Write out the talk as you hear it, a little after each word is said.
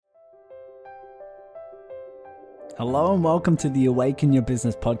Hello and welcome to the Awaken Your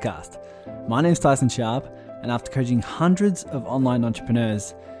Business podcast. My name is Tyson Sharp, and after coaching hundreds of online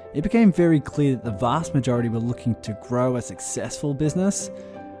entrepreneurs, it became very clear that the vast majority were looking to grow a successful business,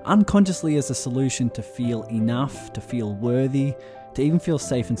 unconsciously as a solution to feel enough, to feel worthy, to even feel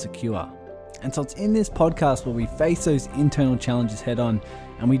safe and secure. And so it's in this podcast where we face those internal challenges head on,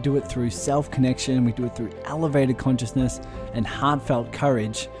 and we do it through self-connection, we do it through elevated consciousness and heartfelt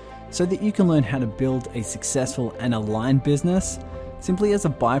courage, so that you can learn how to build a successful and aligned business simply as a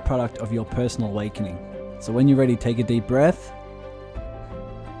byproduct of your personal awakening. So when you're ready, take a deep breath,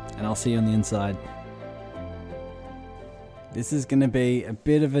 and I'll see you on the inside. This is going to be a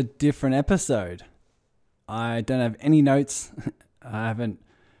bit of a different episode. I don't have any notes. I haven't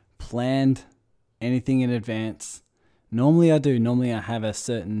planned anything in advance. Normally I do. Normally I have a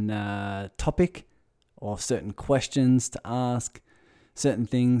certain topic or certain questions to ask, certain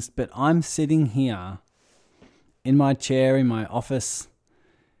things, but I'm sitting here in my chair in my office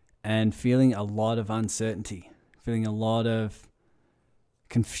and feeling a lot of uncertainty, feeling a lot of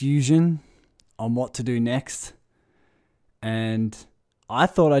confusion on what to do next. And I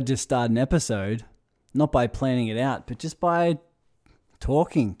thought I'd just start an episode, not by planning it out, but just by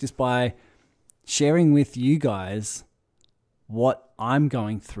talking, just by sharing with you guys what I'm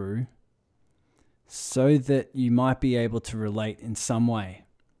going through, so that you might be able to relate in some way.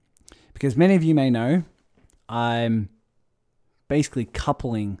 Because many of you may know, I'm basically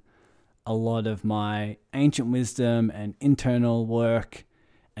coupling a lot of my ancient wisdom and internal work,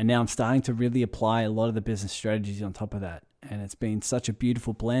 and now I'm starting to really apply a lot of the business strategies on top of that. And it's been such a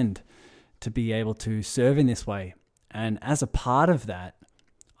beautiful blend to be able to serve in this way. And as a part of that,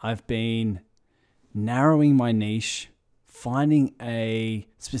 I've been narrowing my niche, finding a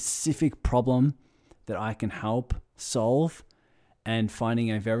specific problem that I can help solve, and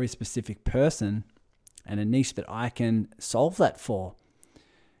finding a very specific person and a niche that I can solve that for.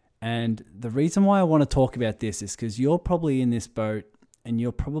 And the reason why I want to talk about this is because you're probably in this boat and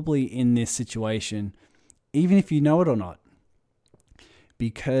you're probably in this situation, even if you know it or not.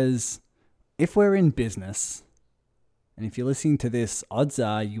 Because if we're in business, and if you're listening to this, odds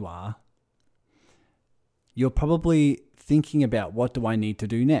are you are, you're probably thinking about, what do I need to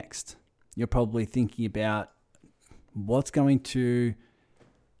do next? You're probably thinking about what's going to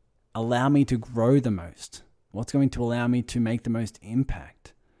allow me to grow the most, what's going to allow me to make the most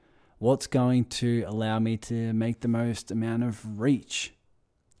impact, what's going to allow me to make the most amount of reach,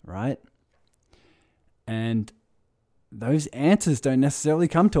 right? And those answers don't necessarily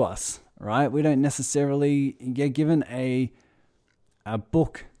come to us, right? We don't necessarily get given a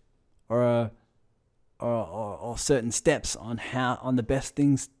book or certain steps on the best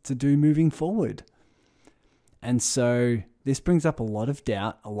things to do moving forward. And so this brings up a lot of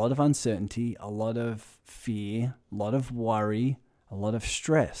doubt, a lot of uncertainty, a lot of fear, a lot of worry, a lot of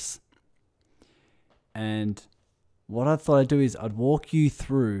stress. And what I thought I'd do is I'd walk you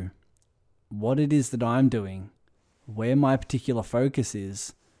through what it is that I'm doing, where my particular focus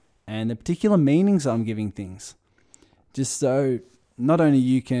is, and the particular meanings I'm giving things. Just so not only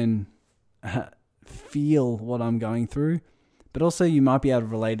you can feel what I'm going through, but also you might be able to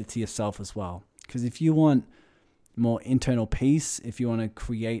relate it to yourself as well. Because if you want more internal peace, if you want to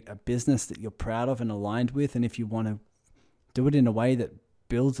create a business that you're proud of and aligned with, and if you want to do it in a way that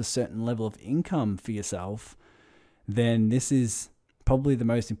builds a certain level of income for yourself, then this is probably the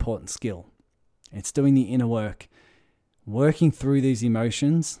most important skill. It's doing the inner work, working through these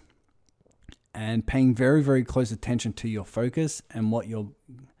emotions, and paying very, very close attention to your focus and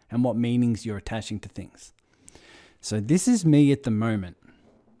what meanings you're attaching to things. So this is me at the moment.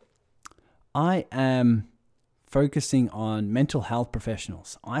 I am focusing on mental health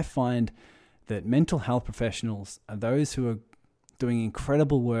professionals. I find that mental health professionals are those who are doing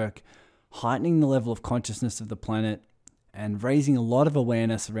incredible work, heightening the level of consciousness of the planet and raising a lot of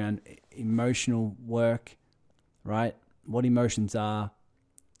awareness around emotional work, right? What emotions are,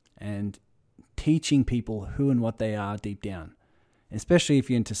 and teaching people who and what they are deep down, especially if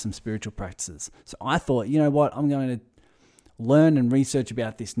you're into some spiritual practices. So I thought, you know what, I'm going to learn and research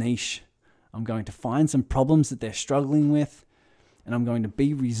about this niche. I'm going to find some problems that they're struggling with, and I'm going to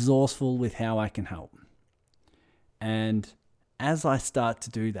be resourceful with how I can help. And as I start to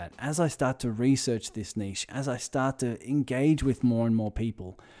do that, as I start to research this niche, as I start to engage with more and more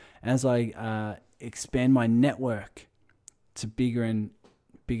people, as I expand my network to bigger and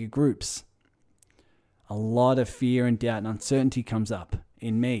bigger groups, a lot of fear and doubt and uncertainty comes up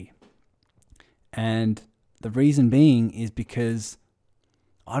in me. And the reason being is because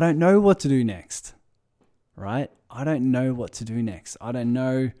I don't know what to do next, right? I don't know what to do next. I don't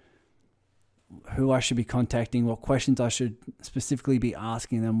know who I should be contacting, what questions I should specifically be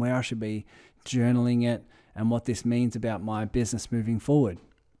asking them, where I should be journaling it, and what this means about my business moving forward.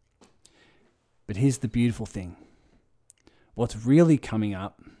 But here's the beautiful thing. What's really coming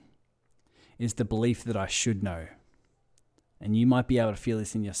up is the belief that I should know. And you might be able to feel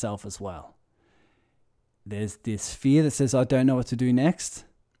this in yourself as well. There's this fear that says, I don't know what to do next.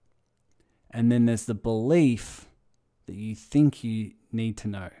 And then there's the belief that you think you need to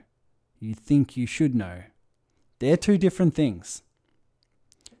know. You think you should know. They're two different things.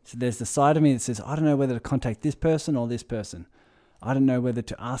 So there's the side of me that says, I don't know whether to contact this person or this person. I don't know whether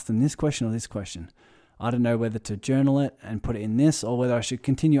to ask them this question or this question. I don't know whether to journal it and put it in this, or whether I should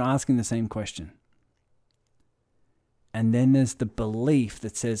continue asking the same question. And then there's the belief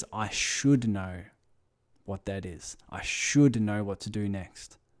that says, I should know what that is. I should know what to do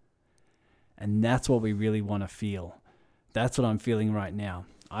next. And that's what we really want to feel. That's what I'm feeling right now.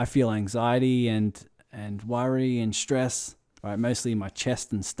 I feel anxiety and worry and stress, right, mostly in my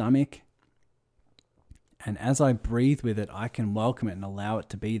chest and stomach. And as I breathe with it, I can welcome it and allow it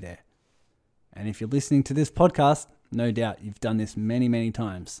to be there. And if you're listening to this podcast, no doubt you've done this many, many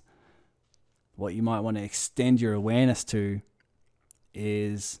times. What you might want to extend your awareness to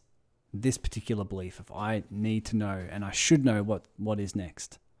is this particular belief of I need to know and I should know what is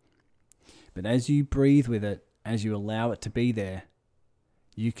next. But as you breathe with it, as you allow it to be there,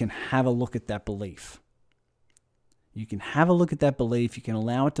 you can have a look at that belief. You can have a look at that belief. You can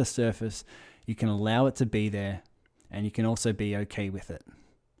allow it to surface. You can allow it to be there. And you can also be okay with it.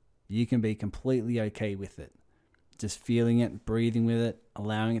 You can be completely okay with it. Just feeling it, breathing with it,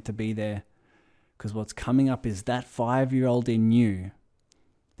 allowing it to be there. Because what's coming up is that 5-year-old in you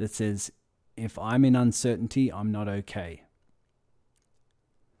that says, if I'm in uncertainty, I'm not okay.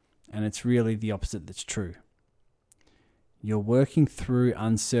 And it's really the opposite that's true. You're working through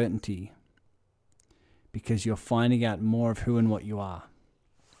uncertainty because you're finding out more of who and what you are.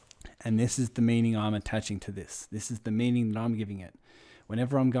 And this is the meaning I'm attaching to this. This is the meaning that I'm giving it.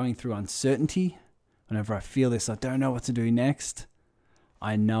 Whenever I'm going through uncertainty, whenever I feel this, I don't know what to do next,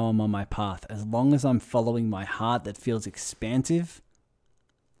 I know I'm on my path. As long as I'm following my heart that feels expansive,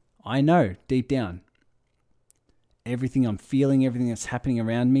 I know deep down, everything I'm feeling, everything that's happening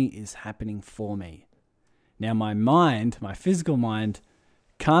around me is happening for me. Now my mind, my physical mind,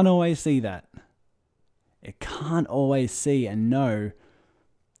 can't always see that. It can't always see and know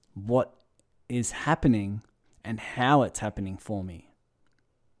what is happening and how it's happening for me.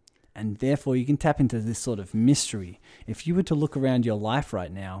 And therefore you can tap into this sort of mystery. If you were to look around your life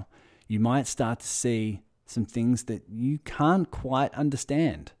right now, you might start to see some things that you can't quite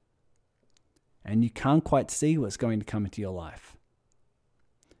understand. And you can't quite see what's going to come into your life.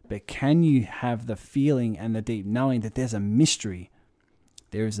 But can you have the feeling and the deep knowing that there's a mystery?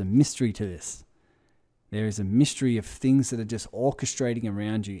 There is a mystery to this. There is a mystery of things that are just orchestrating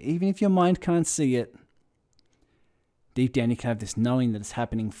around you. Even if your mind can't see it, deep down you can have this knowing that it's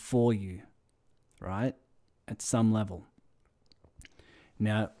happening for you, right? At some level.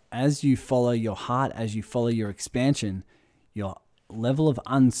 Now, as you follow your heart, as you follow your expansion, your level of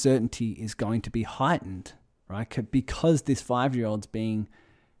uncertainty is going to be heightened, right? Because this 5-year-old's being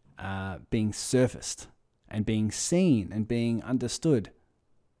surfaced and being seen and being understood.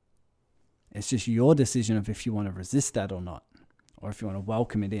 It's just your decision of if you want to resist that or not, or if you want to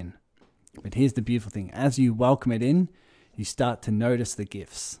welcome it in. But here's the beautiful thing. As you welcome it in, you start to notice the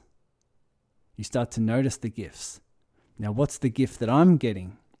gifts. You start to notice the gifts. Now, what's the gift that I'm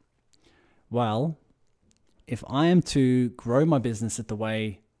getting? Well, if I am to grow my business at the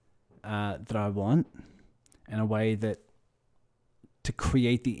way that I want, and a way that to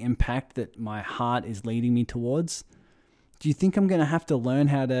create the impact that my heart is leading me towards, do you think I'm going to have to learn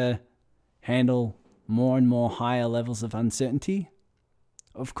how to handle more and more higher levels of uncertainty?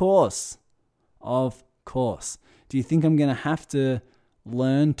 Of course. Of course. Do you think I'm going to have to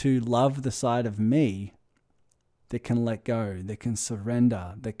learn to love the side of me that can let go, that can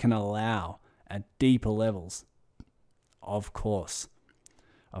surrender, that can allow at deeper levels? Of course.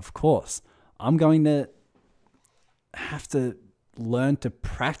 Of course. I'm going to have to learn to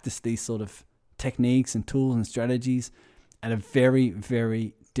practice these sort of techniques and tools and strategies at a very,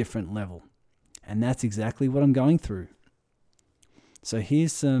 very different level. And that's exactly what I'm going through. So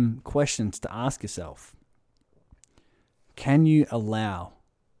here's some questions to ask yourself. Can you allow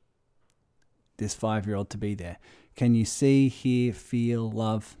this 5-year-old to be there? Can you see, hear, feel,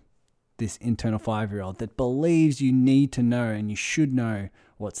 love this internal 5-year-old that believes you need to know and you should know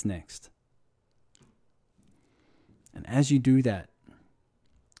what's next? And as you do that,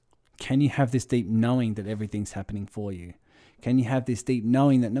 can you have this deep knowing that everything's happening for you? Can you have this deep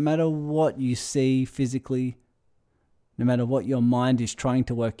knowing that no matter what you see physically, no matter what your mind is trying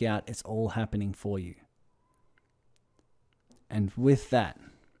to work out, it's all happening for you? And with that,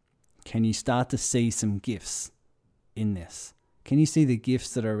 can you start to see some gifts in this? Can you see the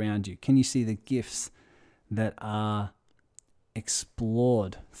gifts that are around you? Can you see the gifts that are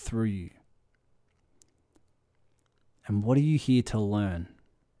explored through you? And what are you here to learn?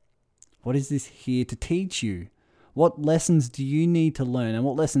 What is this here to teach you? What lessons do you need to learn? And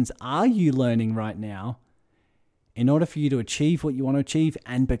what lessons are you learning right now in order for you to achieve what you want to achieve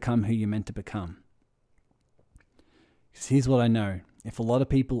and become who you're meant to become? Because here's what I know. If a lot of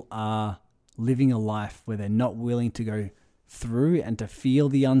people are living a life where they're not willing to go through and to feel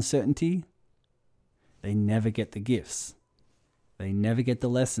the uncertainty, they never get the gifts. They never get the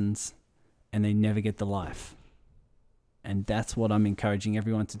lessons, and they never get the life. And that's what I'm encouraging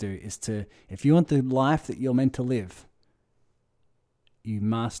everyone to do, is to, if you want the life that you're meant to live, you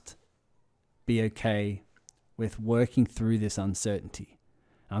must be okay with working through this uncertainty.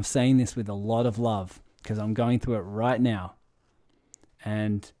 I'm saying this with a lot of love because I'm going through it right now.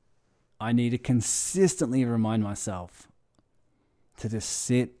 And I need to consistently remind myself to just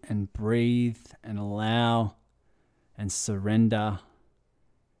sit and breathe and allow and surrender.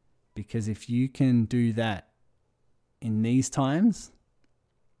 Because if you can do that in these times,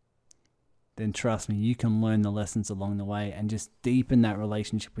 then trust me, you can learn the lessons along the way and just deepen that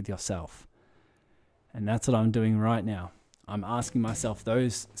relationship with yourself. And that's what I'm doing right now. I'm asking myself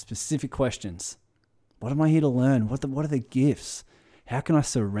those specific questions. What am I here to learn? What are the gifts? How can I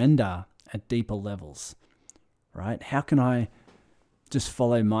surrender at deeper levels? Right? How can I just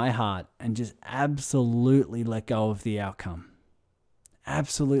follow my heart and just absolutely let go of the outcome?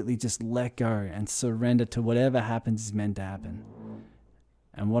 Absolutely just let go and surrender to whatever happens is meant to happen.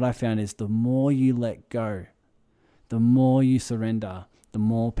 And what I found is the more you let go, the more you surrender, the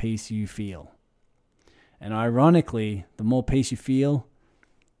more peace you feel. And ironically, the more peace you feel,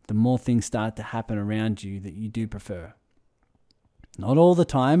 the more things start to happen around you that you do prefer. Not all the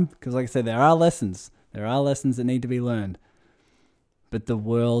time, because like I said, there are lessons. There are lessons that need to be learned. But the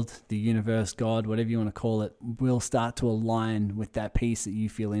world, the universe, God, whatever you want to call it, will start to align with that peace that you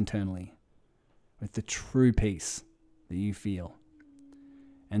feel internally, with the true peace that you feel.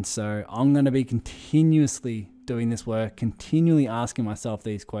 And so I'm going to be continuously doing this work, continually asking myself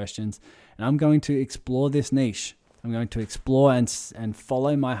these questions, and I'm going to explore this niche. I'm going to explore and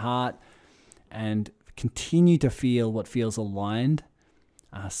follow my heart and continue to feel what feels aligned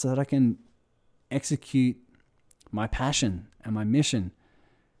so that I can execute my passion and my mission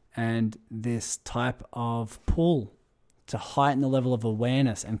and this type of pull to heighten the level of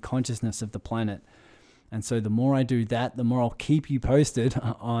awareness and consciousness of the planet. And so the more I do that, the more I'll keep you posted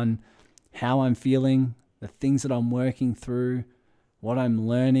on how I'm feeling, the things that I'm working through, what I'm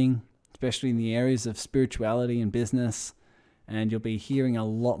learning, especially in the areas of spirituality and business. And you'll be hearing a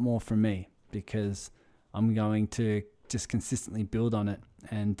lot more from me because I'm going to just consistently build on it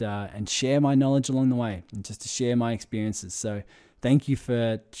and share my knowledge along the way and just to share my experiences. So thank you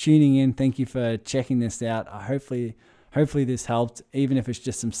for tuning in. Thank you for checking this out. Hopefully this helped, even if it's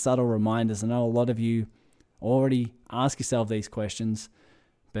just some subtle reminders. I know a lot of you already ask yourself these questions,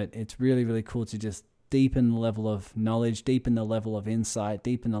 but it's really, really cool to just deepen the level of knowledge, deepen the level of insight,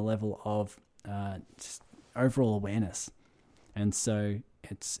 deepen the level of just overall awareness. And so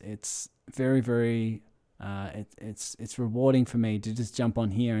it's very, very it's rewarding for me to just jump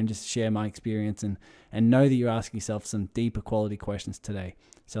on here and just share my experience and know that you're asking yourself some deeper quality questions today.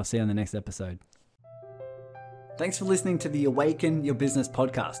 So I'll see you on the next episode. Thanks for listening to the Awaken Your Business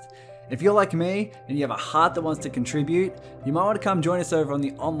podcast. If you're like me and you have a heart that wants to contribute, you might want to come join us over on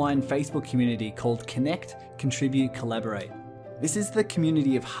the online Facebook community called Connect, Contribute, Collaborate. This is the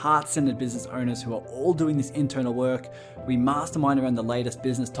community of heart-centered business owners who are all doing this internal work. We mastermind around the latest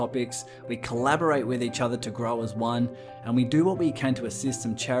business topics, we collaborate with each other to grow as one, and we do what we can to assist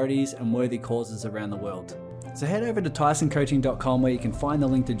some charities and worthy causes around the world. So head over to tysoncoaching.com where you can find the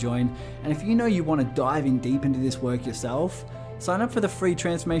link to join. And if you know you want to dive in deep into this work yourself, sign up for the free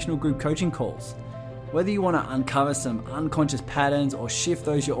transformational group coaching calls. Whether you want to uncover some unconscious patterns or shift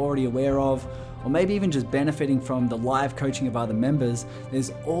those you're already aware of, or maybe even just benefiting from the live coaching of other members,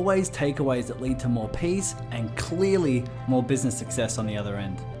 there's always takeaways that lead to more peace and clearly more business success on the other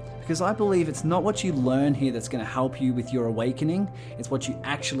end. Because I believe it's not what you learn here that's going to help you with your awakening, it's what you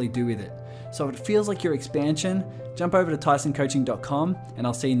actually do with it. So if it feels like your expansion, jump over to tysoncoaching.com and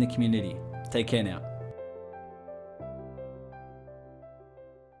I'll see you in the community. Take care now.